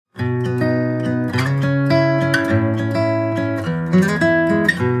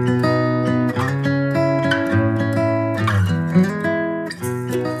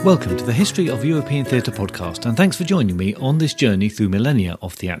Welcome to the History of European Theatre podcast, and thanks for joining me on this journey through millennia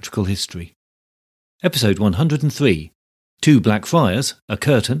of theatrical history. Episode 103, Two Blackfriars, a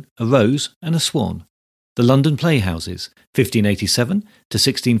Curtain, a Rose and a Swan. The London Playhouses, 1587 to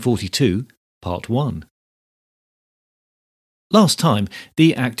 1642, Part 1. Last time,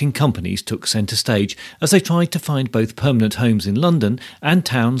 the acting companies took centre stage as they tried to find both permanent homes in London and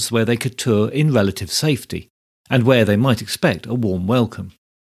towns where they could tour in relative safety, and where they might expect a warm welcome.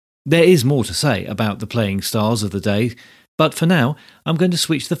 There is more to say about the playing stars of the day, but for now I'm going to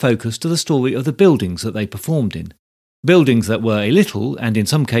switch the focus to the story of the buildings that they performed in. Buildings that were a little, and in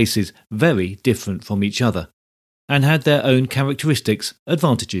some cases very, different from each other, and had their own characteristics,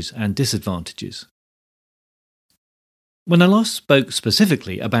 advantages and disadvantages. When I last spoke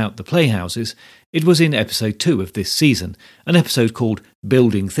specifically about the Playhouses, it was in episode 2 of this season, an episode called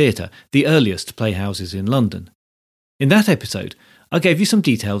Building Theatre, the earliest playhouses in London. In that episode, I gave you some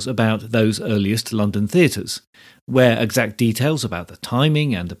details about those earliest London theatres, where exact details about the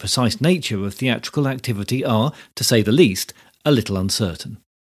timing and the precise nature of theatrical activity are, to say the least, a little uncertain.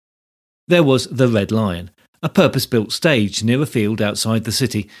 There was the Red Lion, a purpose-built stage near a field outside the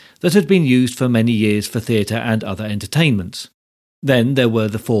city that had been used for many years for theatre and other entertainments. Then there were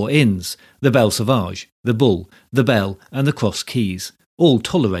the Four Inns, the Belle Sauvage, the Bull, the Bell and the Cross Keys, all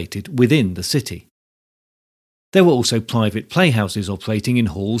tolerated within the city. There were also private playhouses operating in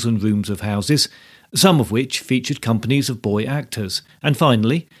halls and rooms of houses, some of which featured companies of boy actors. And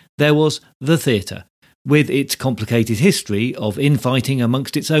finally, there was the theatre, with its complicated history of infighting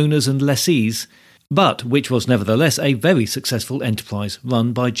amongst its owners and lessees, but which was nevertheless a very successful enterprise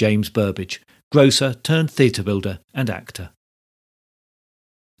run by James Burbage, grocer turned theatre builder and actor.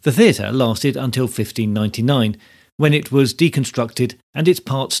 The theatre lasted until 1599, when it was deconstructed and its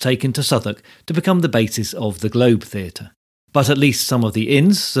parts taken to Southwark to become the basis of the Globe Theatre. But at least some of the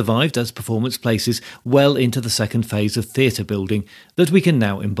inns survived as performance places well into the second phase of theatre building that we can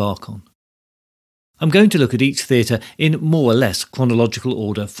now embark on. I'm going to look at each theatre in more or less chronological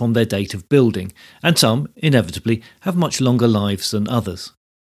order from their date of building, and some, inevitably, have much longer lives than others.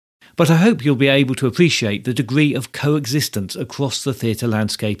 But I hope you'll be able to appreciate the degree of coexistence across the theatre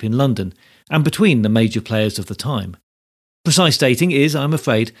landscape in London, and between the major players of the time. Precise dating is, I'm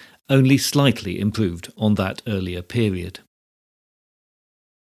afraid, only slightly improved on that earlier period.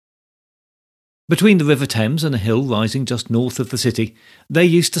 Between the River Thames and a hill rising just north of the city, there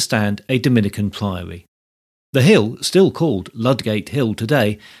used to stand a Dominican priory. The hill, still called Ludgate Hill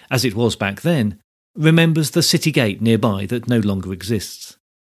today, as it was back then, remembers the city gate nearby that no longer exists.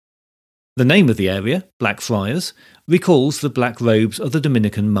 The name of the area, Blackfriars, recalls the black robes of the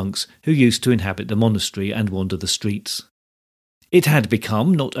Dominican monks who used to inhabit the monastery and wander the streets. It had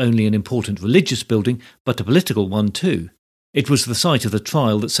become not only an important religious building, but a political one too. It was the site of the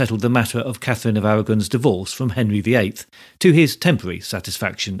trial that settled the matter of Catherine of Aragon's divorce from Henry VIII, to his temporary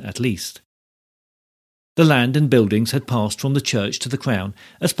satisfaction at least. The land and buildings had passed from the church to the crown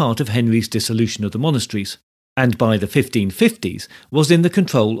as part of Henry's dissolution of the monasteries, and by the 1550s was in the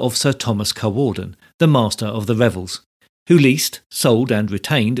control of Sir Thomas Cawarden, the master of the revels, who leased, sold and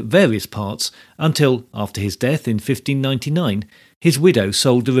retained various parts until, after his death in 1599, his widow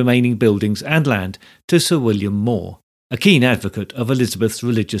sold the remaining buildings and land to Sir William More, a keen advocate of Elizabeth's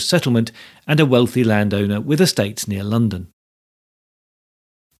religious settlement and a wealthy landowner with estates near London.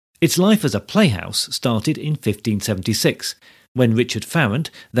 Its life as a playhouse started in 1576, when Richard Farrant,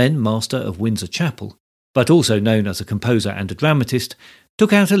 then master of Windsor Chapel, but also known as a composer and a dramatist,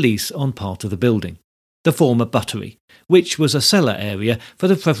 took out a lease on part of the building, the former buttery, which was a cellar area for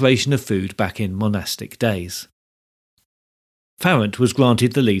the preparation of food back in monastic days. Farrant was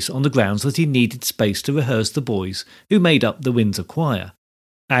granted the lease on the grounds that he needed space to rehearse the boys who made up the Windsor Choir,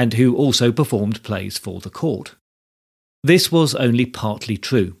 and who also performed plays for the court. This was only partly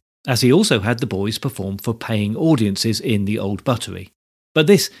true, as he also had the boys perform for paying audiences in the old buttery. But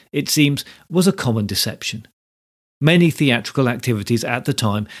this, it seems, was a common deception. Many theatrical activities at the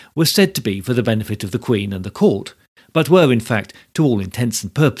time were said to be for the benefit of the Queen and the court, but were in fact, to all intents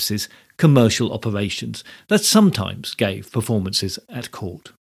and purposes, commercial operations that sometimes gave performances at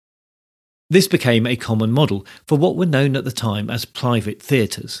court. This became a common model for what were known at the time as private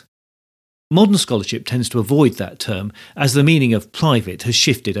theatres. Modern scholarship tends to avoid that term, as the meaning of private has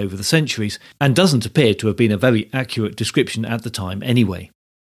shifted over the centuries and doesn't appear to have been a very accurate description at the time anyway.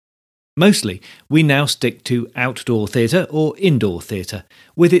 Mostly, we now stick to outdoor theatre or indoor theatre,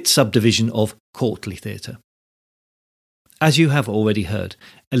 with its subdivision of courtly theatre. As you have already heard,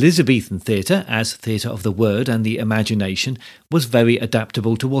 Elizabethan theatre, as theatre of the word and the imagination, was very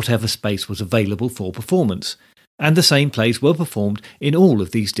adaptable to whatever space was available for performance, and the same plays were performed in all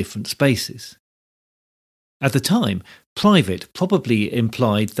of these different spaces. At the time, private probably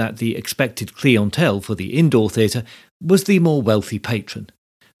implied that the expected clientele for the indoor theatre was the more wealthy patron,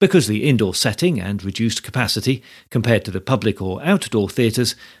 because the indoor setting and reduced capacity, compared to the public or outdoor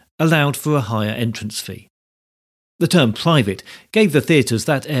theatres, allowed for a higher entrance fee. The term private gave the theatres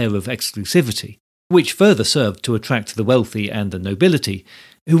that air of exclusivity, which further served to attract the wealthy and the nobility,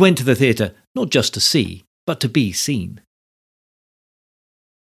 who went to the theatre not just to see, but to be seen.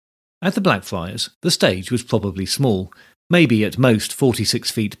 At the Blackfriars, the stage was probably small, maybe at most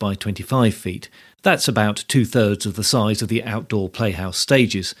 46 feet by 25 feet. That's about 2/3 of the size of the outdoor playhouse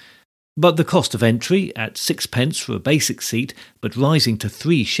stages. But the cost of entry, at 6p for a basic seat, but rising to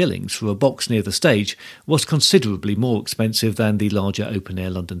 3 shillings for a box near the stage, was considerably more expensive than the larger open-air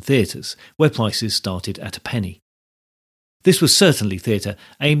London theatres, where prices started at a penny. This was certainly theatre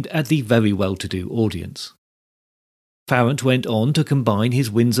aimed at the very well-to-do audience. Farrant went on to combine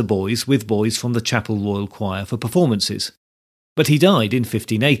his Windsor boys with boys from the Chapel Royal Choir for performances. But he died in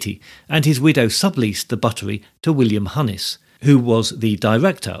 1580, and his widow subleased the buttery to William Hunnis, who was the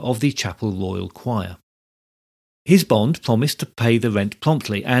director of the Chapel Royal Choir. His bond promised to pay the rent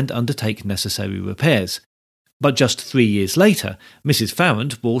promptly and undertake necessary repairs. But just 3 years later, Mrs.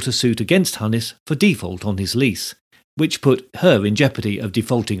 Farrant brought a suit against Hunnis for default on his lease, which put her in jeopardy of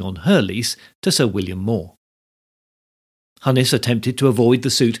defaulting on her lease to Sir William Moore. Hunnis attempted to avoid the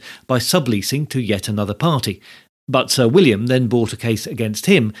suit by subleasing to yet another party, but Sir William then brought a case against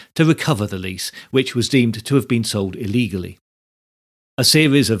him to recover the lease, which was deemed to have been sold illegally. A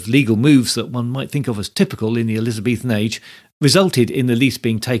series of legal moves that one might think of as typical in the Elizabethan age resulted in the lease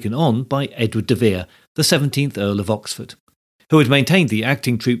being taken on by Edward de Vere, the 17th Earl of Oxford, who had maintained the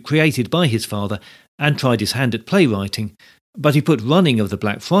acting troupe created by his father and tried his hand at playwriting, but he put running of the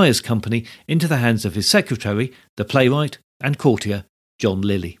Blackfriars Company into the hands of his secretary, the playwright and courtier John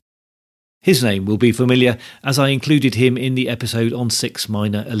Lilly. His name will be familiar, as I included him in the episode on 6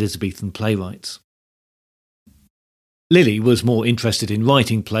 minor Elizabethan playwrights. Lilly was more interested in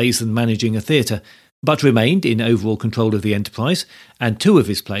writing plays than managing a theatre, but remained in overall control of the enterprise, and 2 of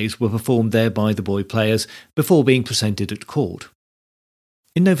his plays were performed there by the boy players before being presented at court.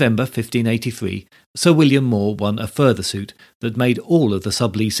 In November 1583, Sir William Moore won a further suit that made all of the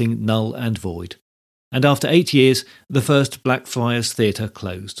subleasing null and void, and after 8 years, the first Blackfriars Theatre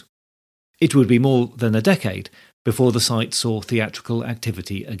closed. It would be more than a decade before the site saw theatrical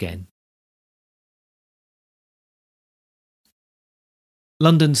activity again.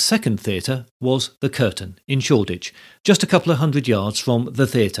 London's second theatre was the Curtain in Shoreditch, just a couple of 100 yards from the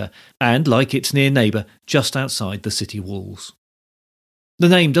theatre and, like its near neighbour, just outside the city walls. The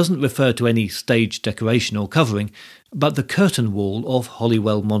name doesn't refer to any stage decoration or covering, but the curtain wall of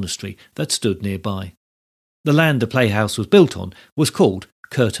Holywell Monastery that stood nearby. The land the playhouse was built on was called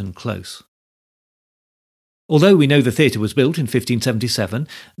Curtain Close. Although we know the theatre was built in 1577,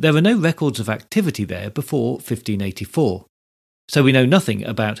 there are no records of activity there before 1584. So we know nothing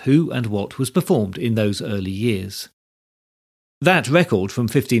about who and what was performed in those early years. That record from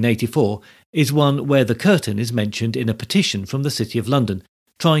 1584 is one where the curtain is mentioned in a petition from the City of London,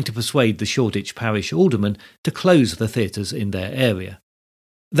 trying to persuade the Shoreditch parish aldermen to close the theatres in their area.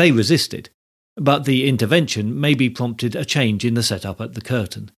 They resisted, but the intervention maybe prompted a change in the setup at the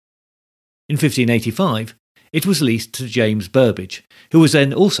curtain. In 1585, it was leased to James Burbage, who was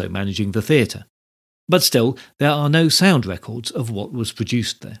then also managing the theatre. But still, there are no sound records of what was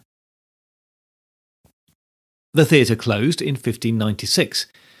produced there. The theatre closed in 1596,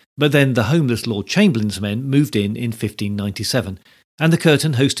 but then the homeless Lord Chamberlain's men moved in 1597, and the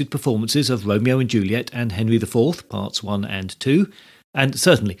curtain hosted performances of Romeo and Juliet and Henry IV, parts 1 and 2, and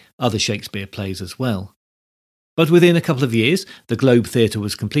certainly other Shakespeare plays as well. But within a couple of years, the Globe Theatre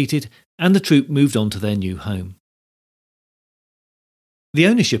was completed, and the troupe moved on to their new home. The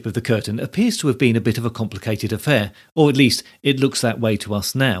ownership of the curtain appears to have been a bit of a complicated affair, or at least it looks that way to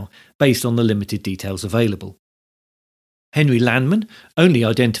us now, based on the limited details available. Henry Lanman, only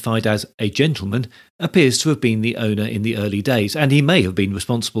identified as a gentleman, appears to have been the owner in the early days, and he may have been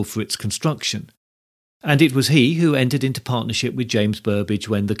responsible for its construction. And it was he who entered into partnership with James Burbage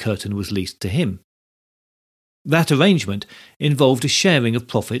when the curtain was leased to him. That arrangement involved a sharing of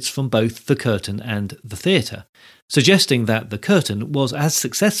profits from both the curtain and the theatre, suggesting that the curtain was as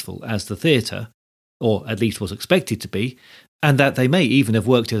successful as the theatre, or at least was expected to be, and that they may even have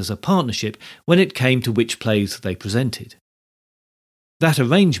worked as a partnership when it came to which plays they presented. That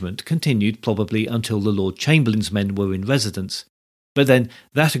arrangement continued probably until the Lord Chamberlain's men were in residence, but then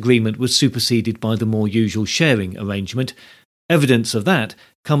that agreement was superseded by the more usual sharing arrangement, Evidence of that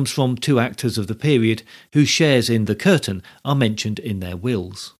comes from two actors of the period whose shares in the Curtain are mentioned in their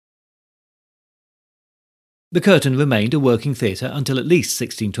wills. The Curtain remained a working theatre until at least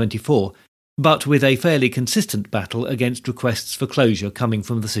 1624, but with a fairly consistent battle against requests for closure coming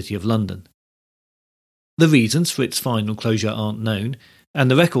from the City of London. The reasons for its final closure aren't known, and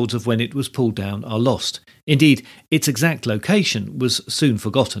the records of when it was pulled down are lost. Indeed, its exact location was soon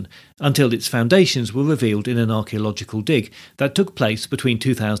forgotten, until its foundations were revealed in an archaeological dig that took place between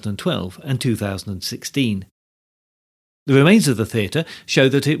 2012 and 2016. The remains of the theatre show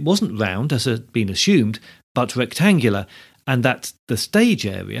that it wasn't round, as had been assumed, but rectangular, and that the stage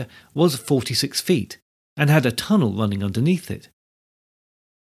area was 46 feet, and had a tunnel running underneath it.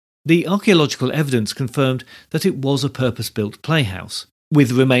 The archaeological evidence confirmed that it was a purpose-built playhouse,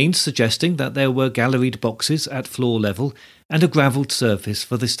 with remains suggesting that there were galleried boxes at floor level and a gravelled surface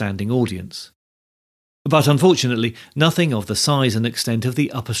for the standing audience. But unfortunately, nothing of the size and extent of the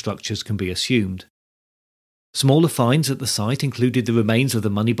upper structures can be assumed. Smaller finds at the site included the remains of the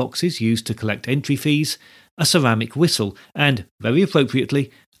money boxes used to collect entry fees, a ceramic whistle, and, very appropriately,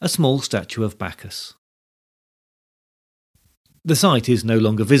 a small statue of Bacchus. The site is no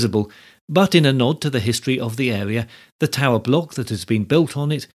longer visible, but in a nod to the history of the area, the tower block that has been built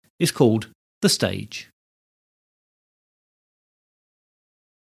on it is called the Stage.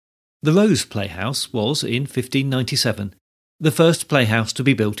 The Rose Playhouse was, in 1597, the first playhouse to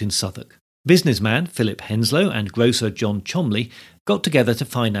be built in Southwark. Businessman Philip Henslow and grocer John Cholmondeley got together to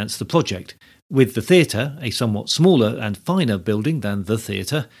finance the project, with the theatre, a somewhat smaller and finer building than the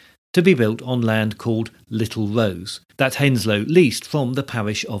theatre, to be built on land called Little Rose, that Henslow leased from the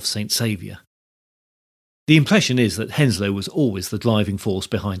parish of St Saviour. The impression is that Henslow was always the driving force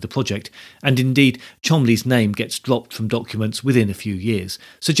behind the project, and indeed Cholmondeley's name gets dropped from documents within a few years,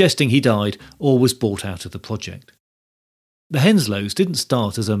 suggesting he died or was bought out of the project. The Henslows didn't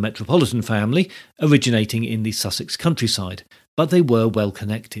start as a metropolitan family originating in the Sussex countryside, but they were well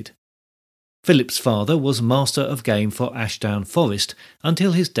connected. Philip's father was Master of Game for Ashdown Forest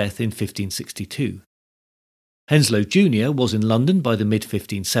until his death in 1562. Henslow Jr. was in London by the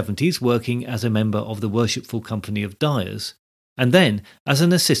mid-1570s working as a member of the Worshipful Company of Dyers, and then as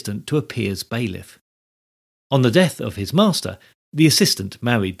an assistant to a peer's bailiff. On the death of his master, the assistant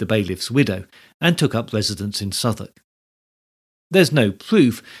married the bailiff's widow and took up residence in Southwark. There's no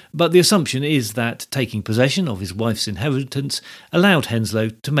proof, but the assumption is that taking possession of his wife's inheritance allowed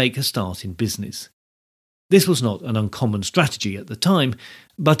Henslow to make a start in business. This was not an uncommon strategy at the time,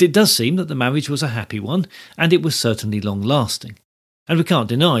 but it does seem that the marriage was a happy one, and it was certainly long-lasting, and we can't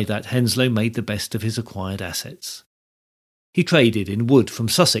deny that Henslow made the best of his acquired assets. He traded in wood from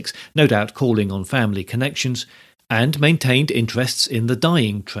Sussex, no doubt calling on family connections, and maintained interests in the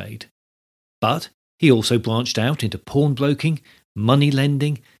dyeing trade. But he also branched out into pawnbroking, money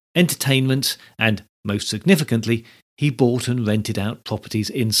lending, entertainments, and, most significantly, he bought and rented out properties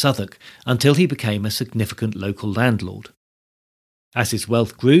in Southwark until he became a significant local landlord. As his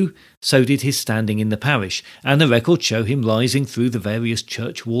wealth grew, so did his standing in the parish, and the records show him rising through the various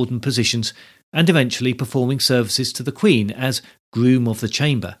churchwarden positions and eventually performing services to the Queen as Groom of the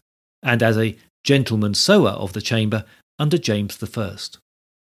Chamber and as a Gentleman Sewer of the Chamber under James I.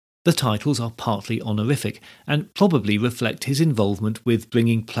 The titles are partly honorific and probably reflect his involvement with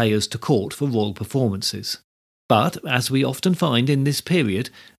bringing players to court for royal performances. But, as we often find in this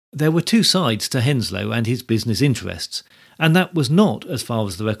period, there were two sides to Henslow and his business interests, and that was not, as far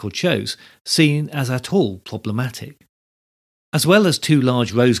as the record shows, seen as at all problematic. As well as two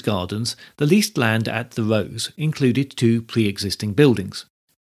large rose gardens, the leased land at the Rose included two pre-existing buildings.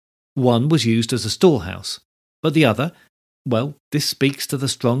 One was used as a storehouse, but the other, well, this speaks to the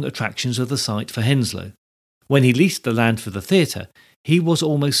strong attractions of the site for Henslow. When he leased the land for the theatre, he was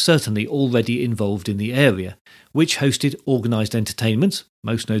almost certainly already involved in the area, which hosted organised entertainments,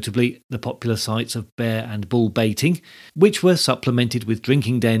 most notably the popular sites of bear and bull baiting, which were supplemented with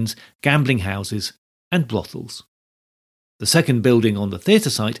drinking dens, gambling houses, and brothels. The second building on the theatre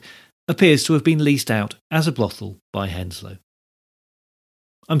site appears to have been leased out as a brothel by Henslow.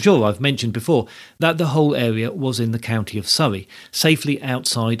 I'm sure I've mentioned before that the whole area was in the county of Surrey, safely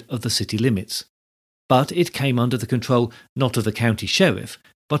outside of the city limits, but it came under the control not of the county sheriff,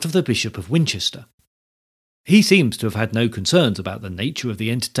 but of the Bishop of Winchester. He seems to have had no concerns about the nature of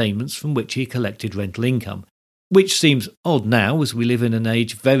the entertainments from which he collected rental income, which seems odd now as we live in an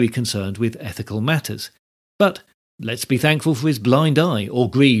age very concerned with ethical matters. But let's be thankful for his blind eye, or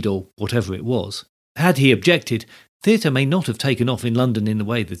greed, or whatever it was. Had he objected, theatre may not have taken off in London in the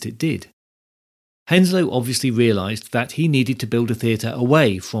way that it did. Henslow obviously realised that he needed to build a theatre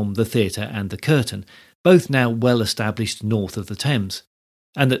away from the theatre and the curtain, both now well established north of the Thames,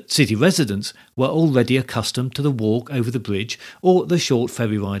 and that city residents were already accustomed to the walk over the bridge or the short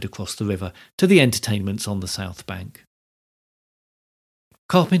ferry ride across the river to the entertainments on the south bank.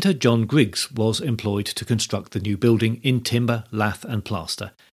 Carpenter John Griggs was employed to construct the new building in timber, lath and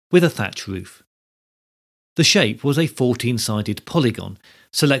plaster, with a thatch roof. The shape was a 14-sided polygon,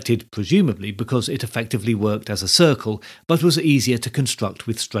 selected presumably because it effectively worked as a circle but was easier to construct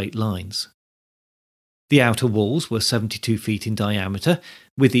with straight lines. The outer walls were 72 feet in diameter,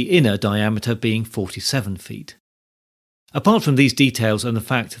 with the inner diameter being 47 feet. Apart from these details and the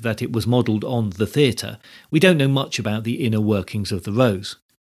fact that it was modelled on the theatre, we don't know much about the inner workings of the Rose.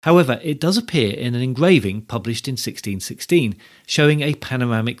 However, it does appear in an engraving published in 1616, showing a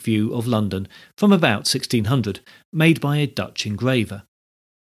panoramic view of London from about 1600, made by a Dutch engraver.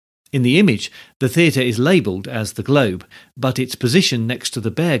 In the image, the theatre is labelled as the Globe, but its position next to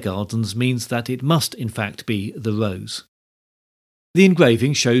the Bear Gardens means that it must in fact be the Rose. The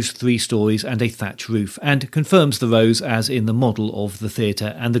engraving shows 3 stories and a thatch roof, and confirms the Rose as in the model of the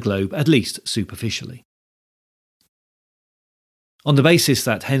theatre and the Globe, at least superficially. On the basis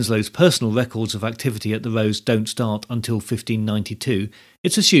that Henslow's personal records of activity at the Rose don't start until 1592,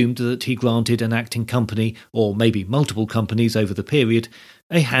 it's assumed that he granted an acting company, or maybe multiple companies over the period,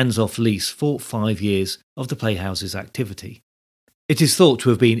 a hands-off lease for 5 years of the Playhouses' activity. It is thought to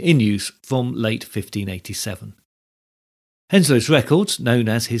have been in use from late 1587. Henslow's records, known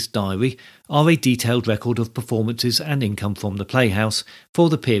as his diary, are a detailed record of performances and income from the Playhouse for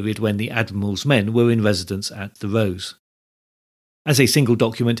the period when the Admiral's men were in residence at the Rose. As a single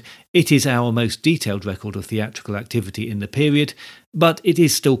document, it is our most detailed record of theatrical activity in the period, but it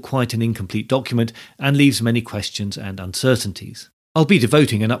is still quite an incomplete document and leaves many questions and uncertainties. I'll be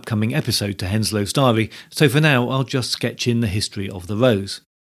devoting an upcoming episode to Henslow's diary, so for now I'll just sketch in the history of the Rose.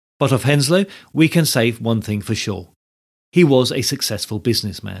 But of Henslow, we can say one thing for sure. He was a successful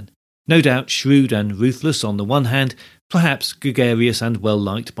businessman. No doubt shrewd and ruthless on the one hand, perhaps gregarious and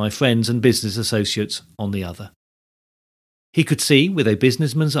well-liked by friends and business associates on the other. He could see, with a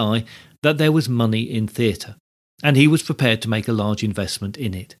businessman's eye, that there was money in theatre, and he was prepared to make a large investment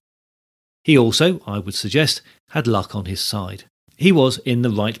in it. He also, I would suggest, had luck on his side. He was in the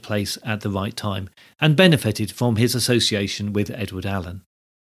right place at the right time, and benefited from his association with Edward Allen.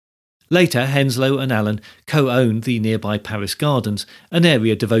 Later, Henslow and Allen co-owned the nearby Paris Gardens, an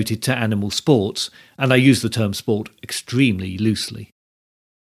area devoted to animal sports, and I use the term sport extremely loosely.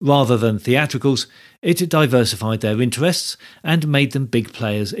 Rather than theatricals, it diversified their interests and made them big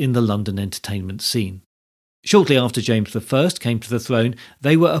players in the London entertainment scene. Shortly after James I came to the throne,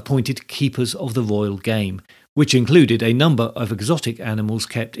 they were appointed keepers of the royal game, which included a number of exotic animals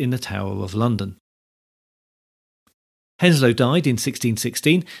kept in the Tower of London. Henslow died in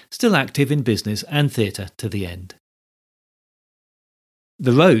 1616, still active in business and theatre to the end.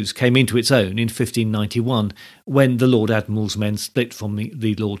 The Rose came into its own in 1591, when the Lord Admiral's men split from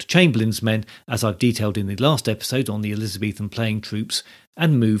the Lord Chamberlain's men, as I've detailed in the last episode on the Elizabethan playing troops,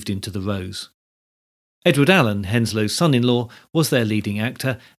 and moved into the Rose. Edward Allen, Henslow's son-in-law, was their leading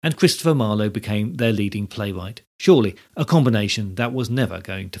actor, and Christopher Marlowe became their leading playwright. Surely a combination that was never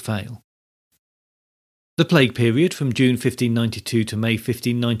going to fail. The plague period from June 1592 to May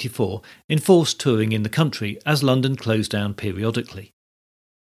 1594 enforced touring in the country as London closed down periodically.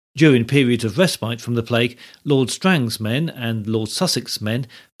 During periods of respite from the plague, Lord Strang's men and Lord Sussex's men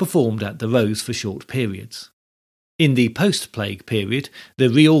performed at the Rose for short periods. In the post-plague period, the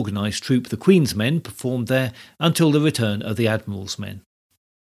reorganised troupe the Queen's Men performed there until the return of the Admiral's men.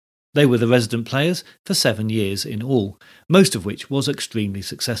 They were the resident players for 7 years in all, most of which was extremely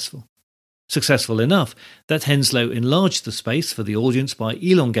successful. Successful enough that Henslow enlarged the space for the audience by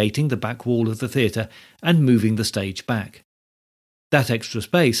elongating the back wall of the theatre and moving the stage back. That extra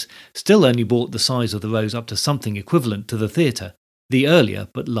space still only brought the size of the Rose up to something equivalent to the theatre, the earlier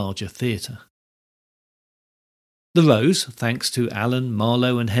but larger theatre. The Rose, thanks to Allen,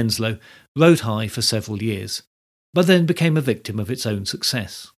 Marlowe and Henslow, rode high for several years, but then became a victim of its own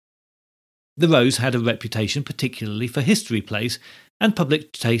success. The Rose had a reputation particularly for history plays, and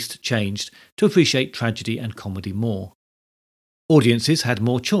public taste changed to appreciate tragedy and comedy more. Audiences had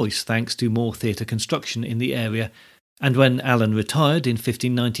more choice thanks to more theatre construction in the area, and when Allen retired in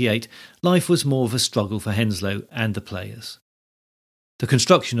 1598, life was more of a struggle for Henslow and the players. The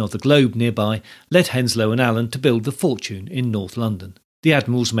construction of the Globe nearby led Henslow and Allen to build the Fortune in North London. The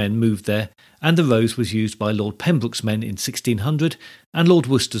Admiral's men moved there, and the Rose was used by Lord Pembroke's men in 1600 and Lord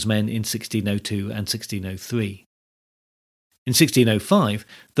Worcester's men in 1602 and 1603. In 1605,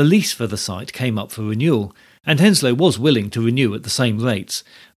 the lease for the site came up for renewal, and Henslow was willing to renew at the same rates,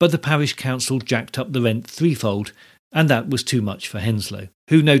 but the parish council jacked up the rent threefold, and that was too much for Henslow,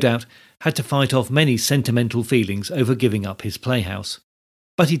 who no doubt had to fight off many sentimental feelings over giving up his playhouse.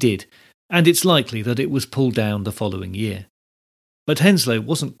 But he did, and it's likely that it was pulled down the following year. But Henslow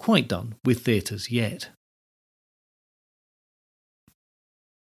wasn't quite done with theatres yet.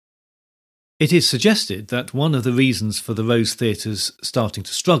 It is suggested that one of the reasons for the Rose Theatre's starting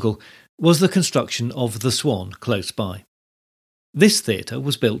to struggle was the construction of the Swan close by. This theatre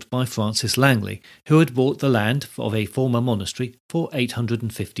was built by Francis Langley, who had bought the land of a former monastery for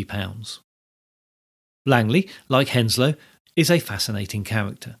 £850. Langley, like Henslow, is a fascinating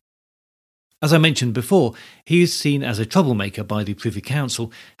character. As I mentioned before, he is seen as a troublemaker by the Privy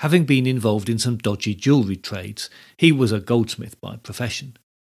Council, having been involved in some dodgy jewellery trades. He was a goldsmith by profession.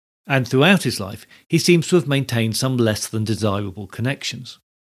 And throughout his life, he seems to have maintained some less than desirable connections.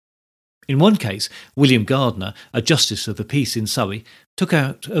 In one case, William Gardner, a justice of the peace in Surrey, took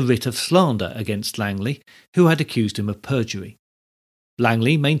out a writ of slander against Langley, who had accused him of perjury.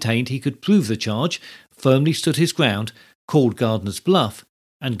 Langley maintained he could prove the charge, firmly stood his ground, called Gardner's bluff,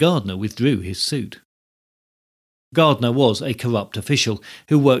 and Gardner withdrew his suit. Gardner was a corrupt official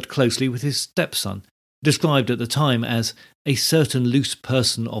who worked closely with his stepson, described at the time as a certain loose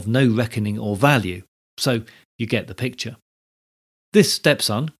person of no reckoning or value, so you get the picture. This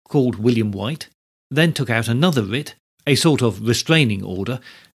stepson, called William White, then took out another writ, a sort of restraining order,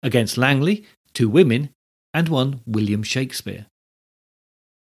 against Langley, 2 women, and one William Shakespeare.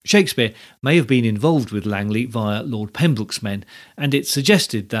 Shakespeare may have been involved with Langley via Lord Pembroke's men, and it's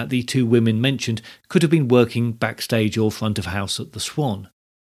suggested that the 2 women mentioned could have been working backstage or front of house at the Swan.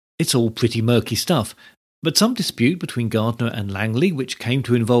 It's all pretty murky stuff, but some dispute between Gardner and Langley, which came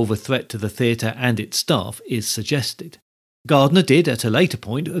to involve a threat to the theatre and its staff, is suggested. Gardner did, at a later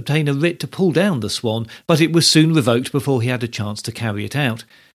point, obtain a writ to pull down the Swan, but it was soon revoked before he had a chance to carry it out,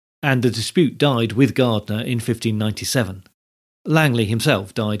 and the dispute died with Gardner in 1597. Langley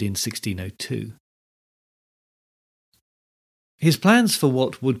himself died in 1602. His plans for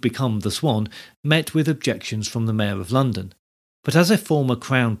what would become the Swan met with objections from the Mayor of London, but as a former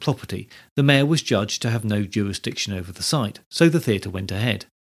Crown property, the Mayor was judged to have no jurisdiction over the site, so the theatre went ahead.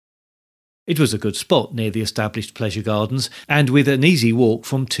 It was a good spot near the established pleasure gardens and with an easy walk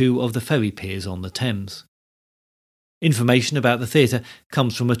from 2 of the ferry piers on the Thames. Information about the theatre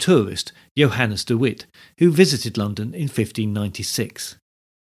comes from a tourist, Johannes de Witt, who visited London in 1596.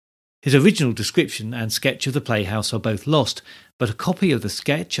 His original description and sketch of the playhouse are both lost, but a copy of the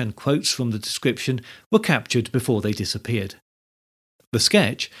sketch and quotes from the description were captured before they disappeared. The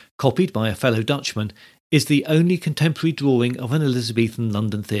sketch, copied by a fellow Dutchman, is the only contemporary drawing of an Elizabethan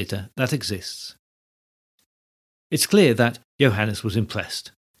London theatre that exists. It's clear that Johannes was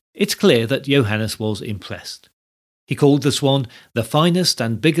impressed. He called the Swan the finest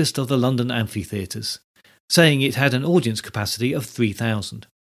and biggest of the London amphitheatres, saying it had an audience capacity of 3,000.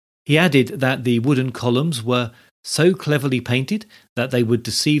 He added that the wooden columns were so cleverly painted that they would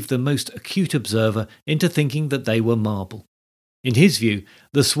deceive the most acute observer into thinking that they were marble. In his view,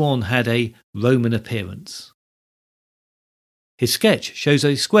 the Swan had a Roman appearance. His sketch shows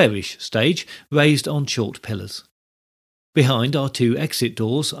a squarish stage raised on short pillars. Behind are 2 exit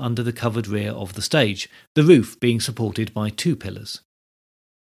doors under the covered rear of the stage, the roof being supported by 2 pillars.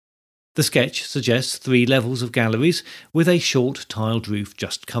 The sketch suggests 3 levels of galleries with a short tiled roof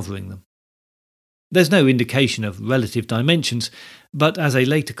just covering them. There's no indication of relative dimensions, but as a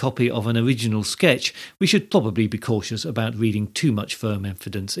later copy of an original sketch, we should probably be cautious about reading too much firm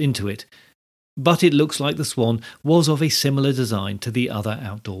evidence into it. But it looks like the Swan was of a similar design to the other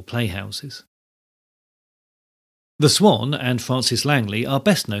outdoor playhouses. The Swan and Francis Langley are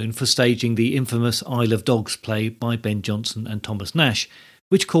best known for staging the infamous Isle of Dogs play by Ben Jonson and Thomas Nashe,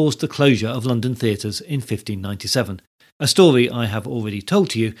 which caused the closure of London theatres in 1597, a story I have already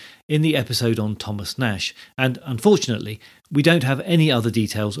told to you in the episode on Thomas Nashe, and unfortunately we don't have any other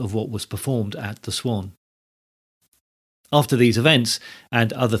details of what was performed at the Swan. After these events,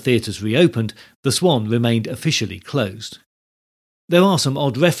 and other theatres reopened, the Swan remained officially closed. There are some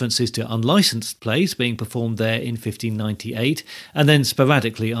odd references to unlicensed plays being performed there in 1598, and then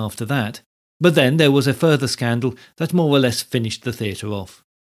sporadically after that, but then there was a further scandal that more or less finished the theatre off.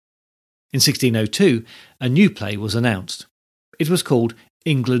 In 1602, a new play was announced. It was called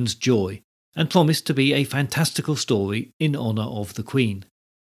England's Joy, and promised to be a fantastical story in honour of the Queen.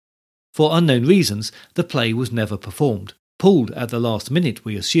 For unknown reasons, the play was never performed, pulled at the last minute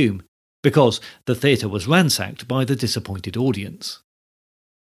we assume, because the theatre was ransacked by the disappointed audience.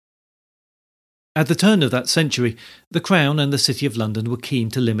 At the turn of that century, the Crown and the City of London were keen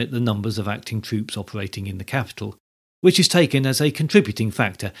to limit the numbers of acting troupes operating in the capital, which is taken as a contributing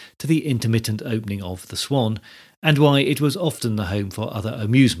factor to the intermittent opening of the Swan, and why it was often the home for other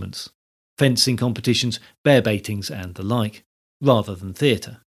amusements, fencing competitions, bear baitings and the like, rather than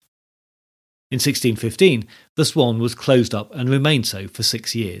theatre. In 1615, the Swan was closed up and remained so for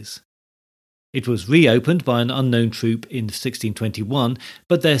 6 years. It was reopened by an unknown troupe in 1621,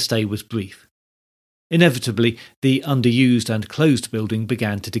 but their stay was brief. Inevitably, the underused and closed building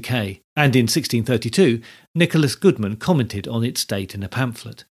began to decay, and in 1632, Nicholas Goodman commented on its state in a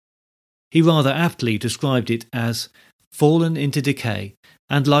pamphlet. He rather aptly described it as fallen into decay,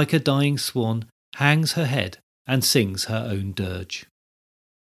 and like a dying swan, hangs her head and sings her own dirge.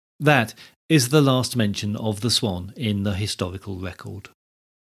 That is the last mention of the Swan in the historical record.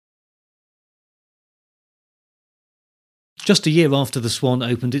 Just a year after the Swan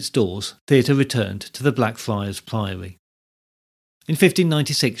opened its doors, theatre returned to the Blackfriars Priory. In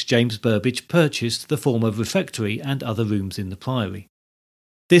 1596, James Burbage purchased the former refectory and other rooms in the Priory.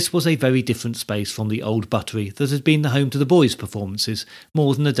 This was a very different space from the old buttery that had been the home to the boys' performances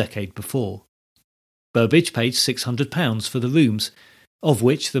more than a decade before. Burbage paid £600 for the rooms, of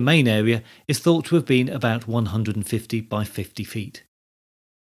which the main area is thought to have been about 150 by 50 feet.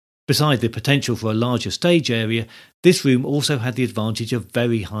 Beside the potential for a larger stage area, this room also had the advantage of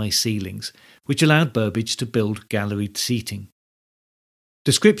very high ceilings, which allowed Burbage to build galleried seating.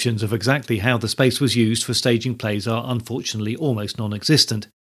 Descriptions of exactly how the space was used for staging plays are unfortunately almost non-existent,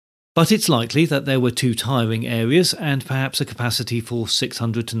 but it's likely that there were 2 tiring areas and perhaps a capacity for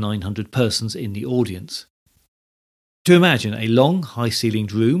 600 to 900 persons in the audience. To imagine a long,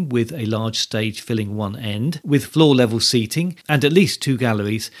 high-ceilinged room with a large stage filling one end, with floor-level seating and at least 2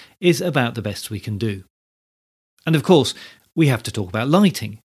 galleries, is about the best we can do. And of course, we have to talk about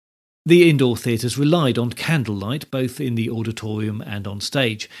lighting. The indoor theatres relied on candlelight both in the auditorium and on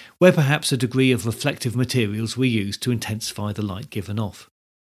stage, where perhaps a degree of reflective materials were used to intensify the light given off.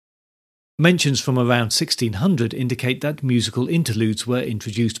 Mentions from around 1600 indicate that musical interludes were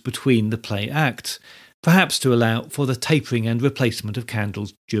introduced between the play acts, perhaps to allow for the tapering and replacement of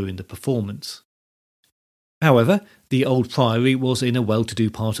candles during the performance. However, the old priory was in a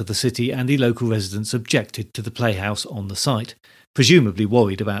well-to-do part of the city and the local residents objected to the playhouse on the site, presumably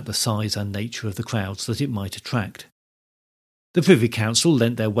worried about the size and nature of the crowds that it might attract. The Privy Council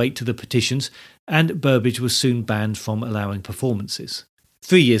lent their weight to the petitions, and Burbage was soon banned from allowing performances.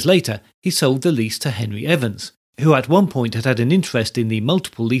 3 years later, he sold the lease to Henry Evans, who at one point had an interest in the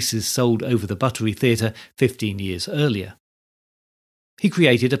multiple leases sold over the Buttery Theatre 15 years earlier. He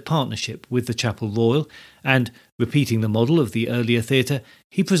created a partnership with the Chapel Royal and, repeating the model of the earlier theatre,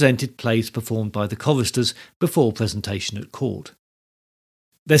 he presented plays performed by the choristers before presentation at court.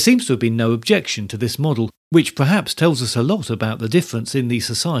 There seems to have been no objection to this model, which perhaps tells us a lot about the difference in the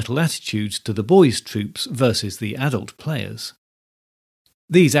societal attitudes to the boys' troupes versus the adult players.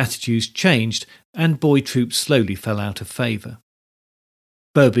 These attitudes changed, and boy troupes slowly fell out of favour.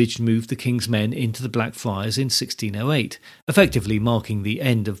 Burbage moved the King's Men into the Blackfriars in 1608, effectively marking the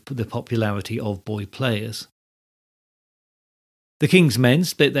end of the popularity of boy players. The King's Men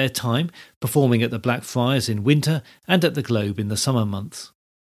split their time, performing at the Blackfriars in winter and at the Globe in the summer months.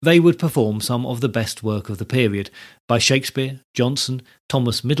 They would perform some of the best work of the period, by Shakespeare, Jonson,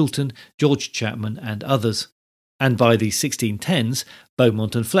 Thomas Middleton, George Chapman and others, and by the 1610s,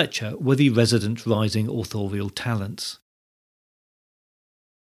 Beaumont and Fletcher were the resident rising authorial talents.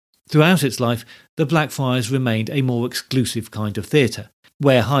 Throughout its life, the Blackfriars remained a more exclusive kind of theatre,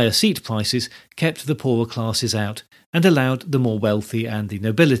 where higher seat prices kept the poorer classes out and allowed the more wealthy and the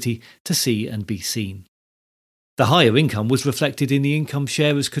nobility to see and be seen. The higher income was reflected in the income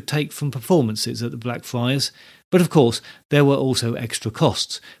sharers could take from performances at the Blackfriars, but of course there were also extra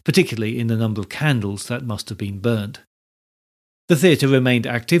costs, particularly in the number of candles that must have been burnt. The theatre remained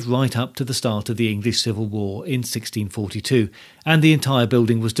active right up to the start of the English Civil War in 1642, and the entire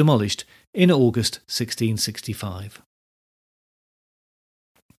building was demolished in August 1665.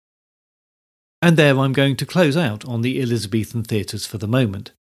 And there I'm going to close out on the Elizabethan theatres for the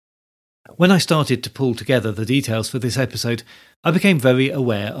moment. When I started to pull together the details for this episode, I became very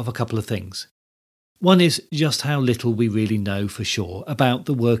aware of a couple of things. One is just how little we really know for sure about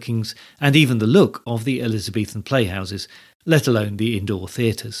the workings and even the look of the Elizabethan playhouses, let alone the indoor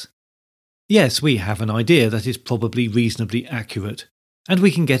theatres. Yes, we have an idea that is probably reasonably accurate, and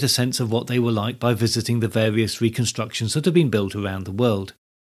we can get a sense of what they were like by visiting the various reconstructions that have been built around the world.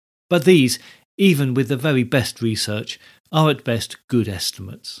 But these, even with the very best research, are at best good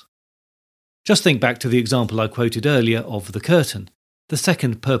estimates. Just think back to the example I quoted earlier of the curtain. the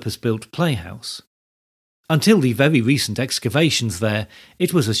second purpose-built playhouse. Until the very recent excavations there,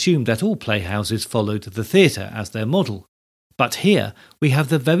 it was assumed that all playhouses followed the theatre as their model. But here we have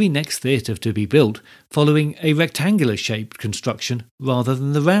the very next theatre to be built following a rectangular-shaped construction rather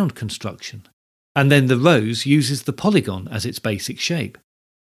than the round construction. And then the Rose uses the polygon as its basic shape.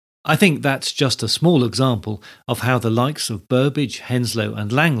 I think that's just a small example of how the likes of Burbage, Henslow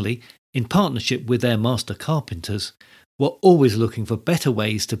and Langley, in partnership with their master carpenters, were always looking for better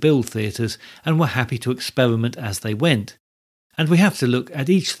ways to build theatres and were happy to experiment as they went. And we have to look at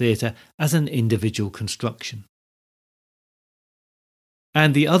each theatre as an individual construction.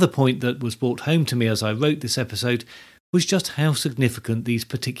 And the other point that was brought home to me as I wrote this episode was just how significant these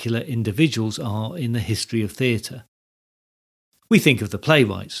particular individuals are in the history of theatre. We think of the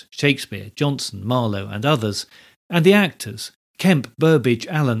playwrights, Shakespeare, Jonson, Marlowe and others, and the actors, Kemp, Burbage,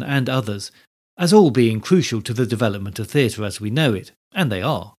 Allen and others, as all being crucial to the development of theatre as we know it, and they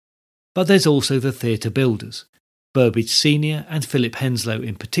are. But there's also the theatre builders, Burbage Senior and Philip Henslow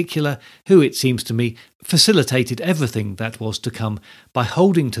in particular, who, it seems to me, facilitated everything that was to come by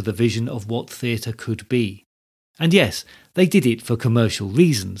holding to the vision of what theatre could be. And yes, they did it for commercial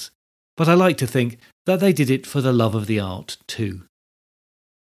reasons, but I like to think that they did it for the love of the art too.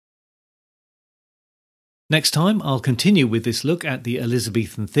 Next time I'll continue with this look at the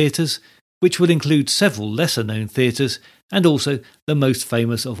Elizabethan theatres, which will include several lesser-known theatres and also the most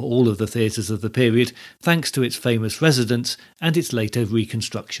famous of all of the theatres of the period, thanks to its famous residents and its later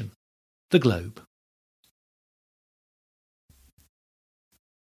reconstruction, the Globe.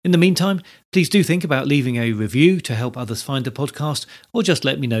 In the meantime, please do think about leaving a review to help others find the podcast, or just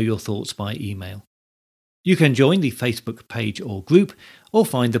let me know your thoughts by email. You can join the Facebook page or group, or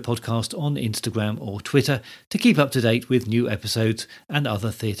find the podcast on Instagram or Twitter to keep up to date with new episodes and other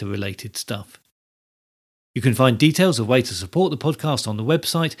theatre-related stuff. You can find details of ways to support the podcast on the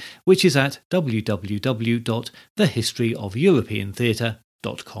website, which is at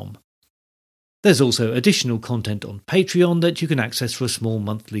www.thehistoryofeuropeantheatre.com. There's also additional content on Patreon that you can access for a small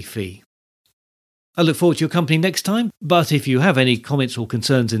monthly fee. I look forward to your company next time, but if you have any comments or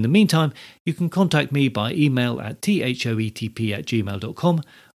concerns in the meantime, you can contact me by email at thoetp@gmail.com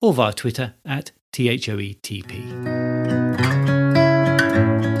or via Twitter at thoetp.